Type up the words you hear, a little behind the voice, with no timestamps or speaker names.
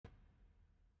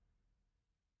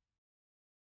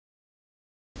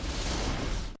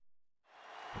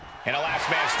And a last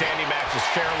man standing match is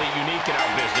fairly unique in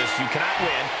our business. You cannot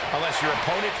win unless your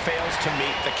opponent fails to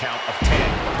meet the count of 10.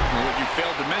 And what you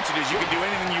failed to mention is you can do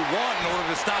anything you want in order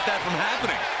to stop that from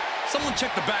happening. Someone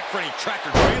check the back for any tractor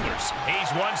trailers.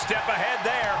 He's one step ahead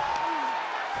there.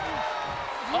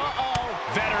 Uh-oh.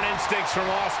 Veteran instincts from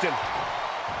Austin.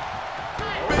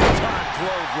 Big time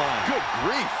clothesline. Good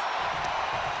grief.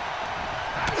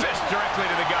 Fist directly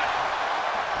to the gut.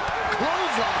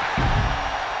 Clothesline.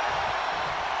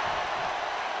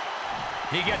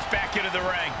 He gets back into the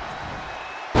ring.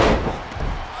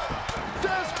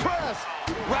 Death press.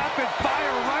 Rapid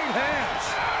fire right hands.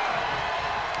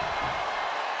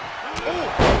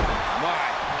 Oh, my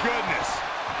goodness.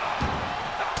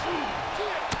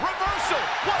 Reversal.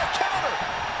 What a counter.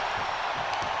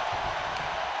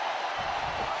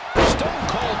 Stone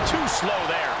Cold too slow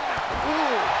there.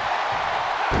 Ooh.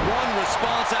 One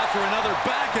response after another.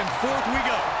 Back and forth we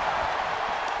go.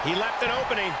 He left an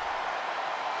opening.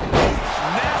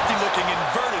 Nasty looking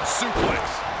inverted suplex.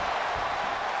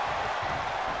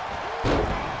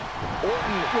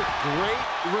 Orton with great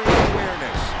ring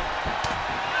awareness.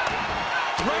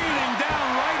 Raining down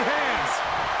right hands.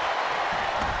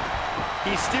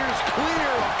 He steers clear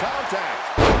of contact.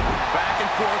 Back and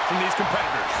forth from these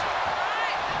competitors.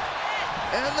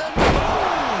 And then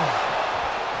boom!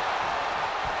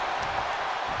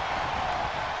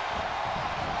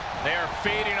 They're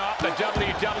feeding off the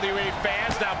WWE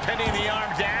fans, now pinning the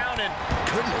arm down, and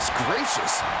goodness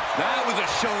gracious. That was a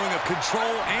showing of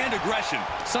control and aggression,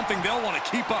 something they'll want to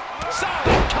keep up.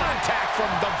 solid contact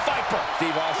from the Viper.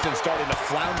 Steve Austin starting to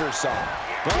flounder some.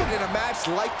 But in a match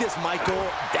like this, Michael,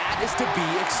 that is to be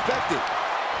expected.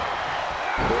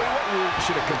 What route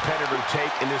should a competitor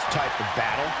take in this type of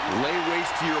battle? Lay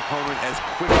waste to your opponent as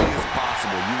quickly as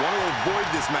possible. You want to avoid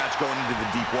this match going into the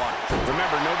deep water.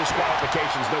 Remember, no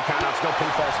disqualifications, no countouts, no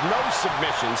pinfalls, no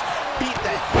submissions. Beat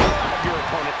the hell out of your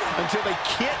opponent until they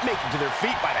can't make it to their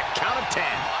feet by the count of 10.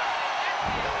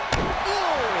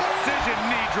 Precision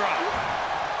knee drop.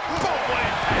 Boom, what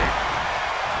impact.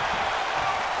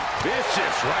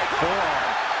 Vicious right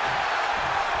forearm.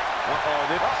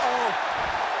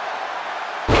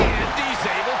 And he's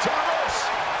able to reverse.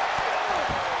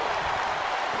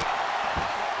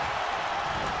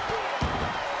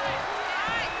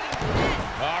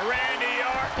 Randy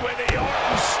Orton with the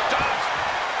Orton stuff.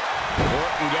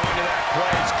 Orton going to that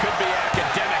place could be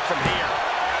academic from here.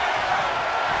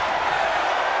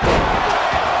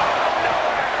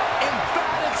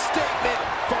 Emphatic statement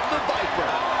from the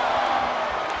Viper.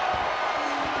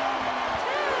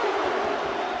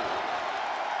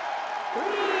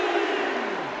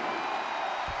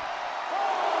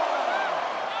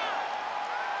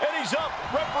 And he's up.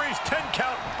 Referee's 10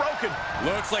 count broken.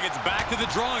 Looks like it's back to the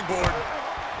drawing board.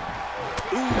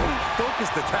 Ooh,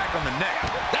 focused attack on the neck.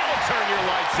 That'll turn your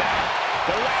lights out.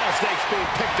 The rattlesnake's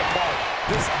being picked apart.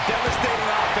 This devastating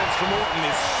offense from Orton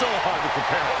is so hard to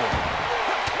prepare for.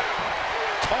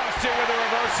 Austin with a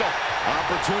reversal.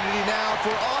 Opportunity now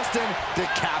for Austin to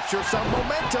capture some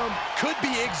momentum. Could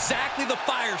be exactly the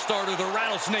fire starter the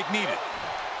rattlesnake needed.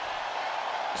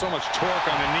 So much torque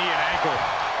on the knee and ankle.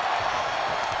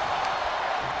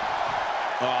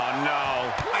 Oh, no.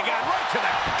 I got right to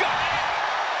the gut.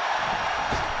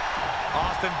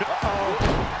 Austin,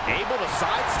 Able to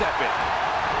sidestep it.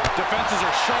 defenses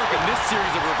are sharp in this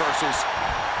series of reversals.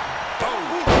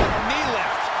 Knee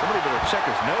lift. Somebody better check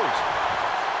his nose.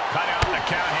 Cut out the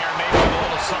count here, maybe with a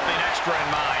little something extra in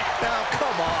mind. Now,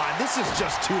 come on. This is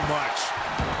just too much.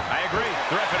 I agree.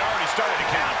 The ref had already started to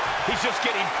count. He's just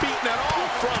getting beaten on all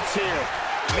fronts here.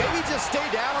 Maybe just stay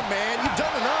down, man. You've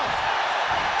done enough.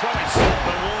 Throwing salt in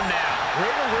the wound now.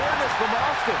 Great awareness from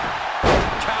Austin.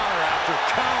 Counter after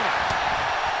counter.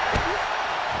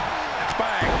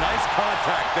 Bang, nice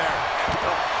contact there.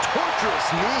 Torturous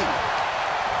knee.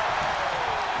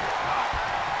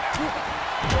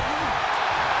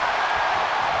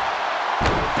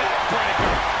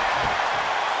 Backbreaker.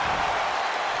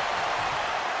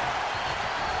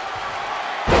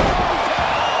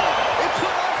 It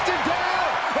put Austin down.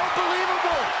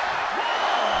 Unbelievable.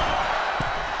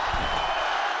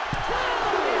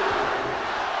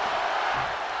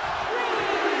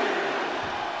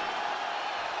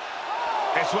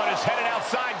 This one is headed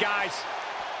outside, guys.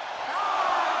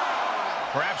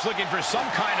 Perhaps looking for some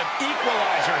kind of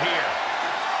equalizer here.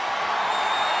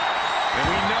 And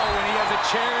we know when he has a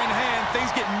chair in hand, things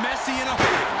get messy in a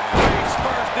hurry. Face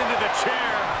first into the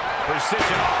chair.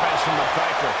 Precision offense from the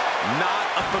Viper. Not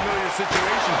a familiar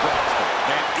situation for Austin.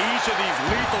 And each of these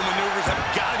lethal maneuvers have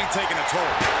got to be taking a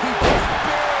toll. He just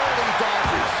barely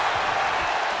dodges.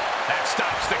 That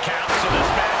stops the count, so this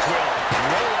match will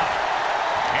roll up.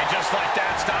 And just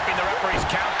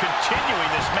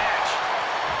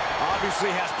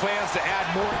obviously has plans to add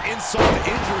more insult to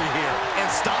injury here. And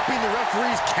stopping the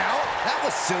referee's count? That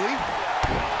was silly.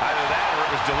 Either that or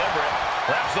it was deliberate.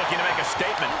 Perhaps looking to make a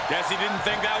statement. Guess he didn't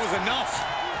think that was enough.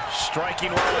 Striking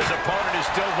while his opponent is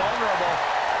still vulnerable.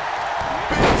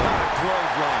 Big time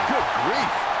clothesline. Good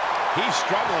grief. He's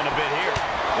struggling a bit here.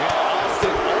 Yeah,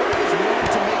 Austin always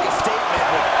willing to make a statement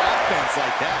with offense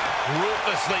like that.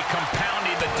 Ruthlessly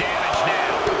compounding the damage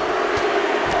now.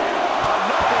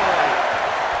 Another one.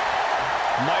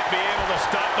 Might be able to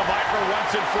stop the Viper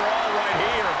once and for all right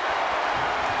here.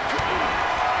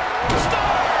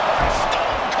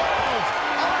 Stone Cold.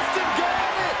 Austin got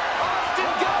it.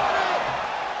 Austin got it.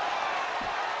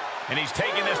 And he's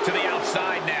taking this to the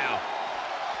outside now.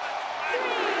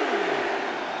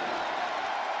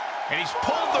 And he's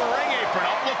pulled the ring apron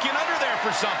up, looking under there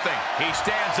for something. He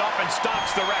stands up and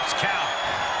stops the ref's count.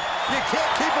 You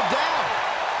can't keep him down.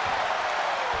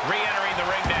 Re-entering the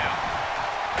ring now.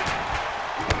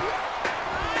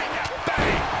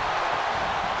 Bang!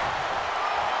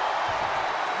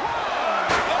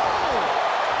 Oh!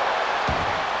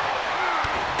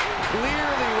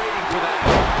 Clearly waiting for that.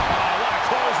 Oh, what a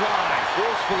clothesline.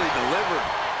 Forcefully delivered.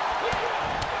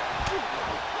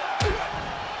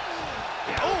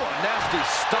 Oh, a nasty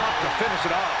stop to finish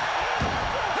it off.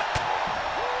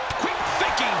 Quick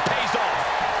thinking pays off.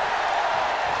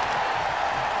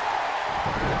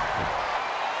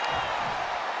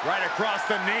 Right across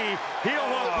the knee. Heel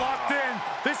hook locked in.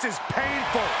 This is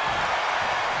painful.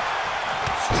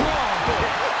 Strong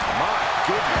hit. My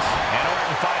goodness. And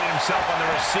Orton finding himself on the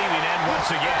receiving end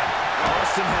once again.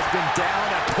 Austin has been down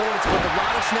at points, but the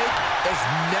rattlesnake is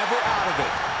never out of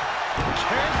it.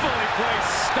 Carefully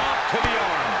placed stop to the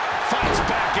arm. Fights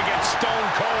back against Stone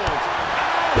Cold.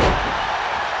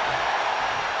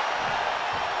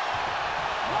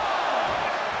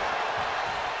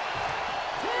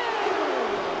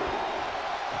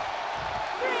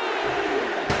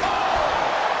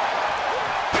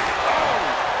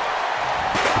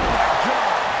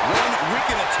 One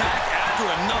wicked attack after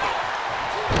another.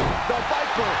 The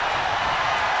Viper.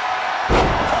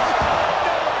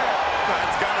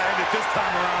 That's got to end it this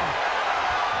time around.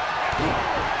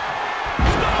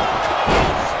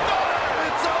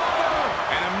 It's over.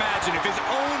 And imagine if his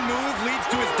own move leads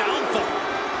to his downfall.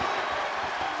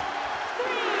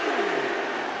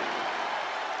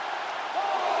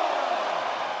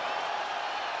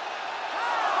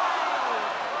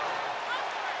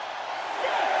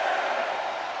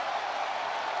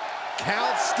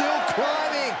 Count still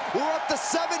climbing. We're up to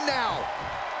 7 now.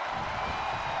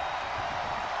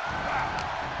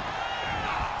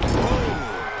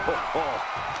 Oh,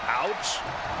 ouch.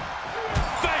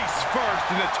 Face first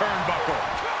in the turnbuckle.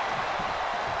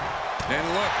 And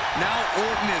look, now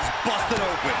Orton is busted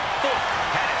open.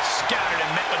 Had it scouted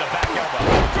and met with a back elbow.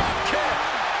 Drop kick.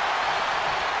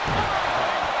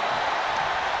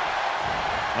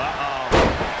 Uh-oh.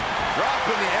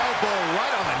 Dropping the elbow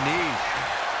right on the knee.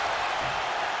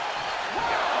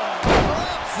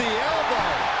 Drops the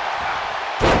elbow.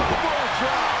 Elbow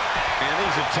drop. And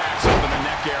these attacks up in the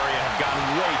neck area have gone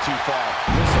way too far.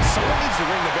 Listen, someone needs to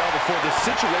ring the bell before this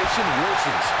situation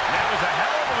worsens. That was a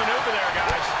hell of a maneuver there,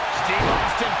 guys. Steve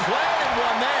Austin planted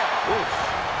one there. Oof.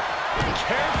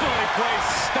 Carefully placed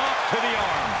stop to the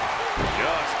arm.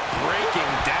 Just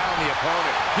breaking down the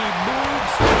opponent. He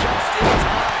moves just in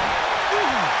time.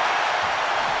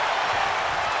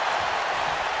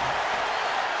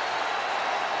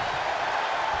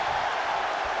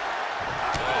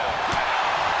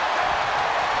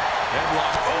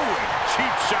 Headlock. Oh, and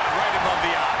cheap shot right above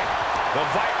the eye. The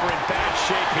Viper in bad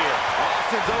shape here.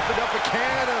 Austin's opened up a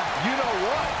can of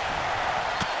you-know-what.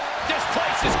 This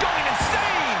place is going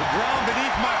insane. The ground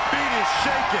beneath my feet is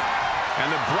shaking.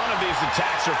 And the brunt of these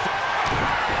attacks are...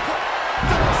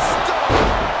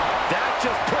 That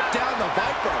just put down the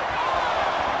Viper.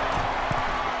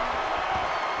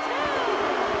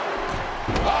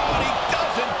 Oh, and he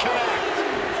doesn't connect.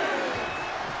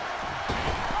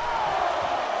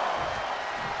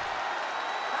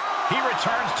 He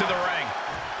returns to the ring.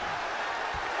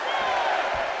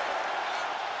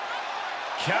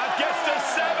 Count gets to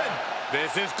 7.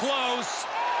 This is close.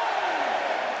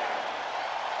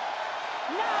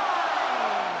 9,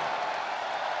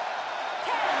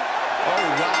 10. Oh,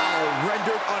 wow.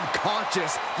 Rendered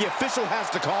unconscious. The official has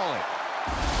to call it.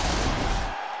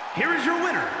 Here is your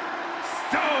winner,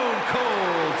 Stone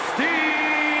Cold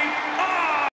Steve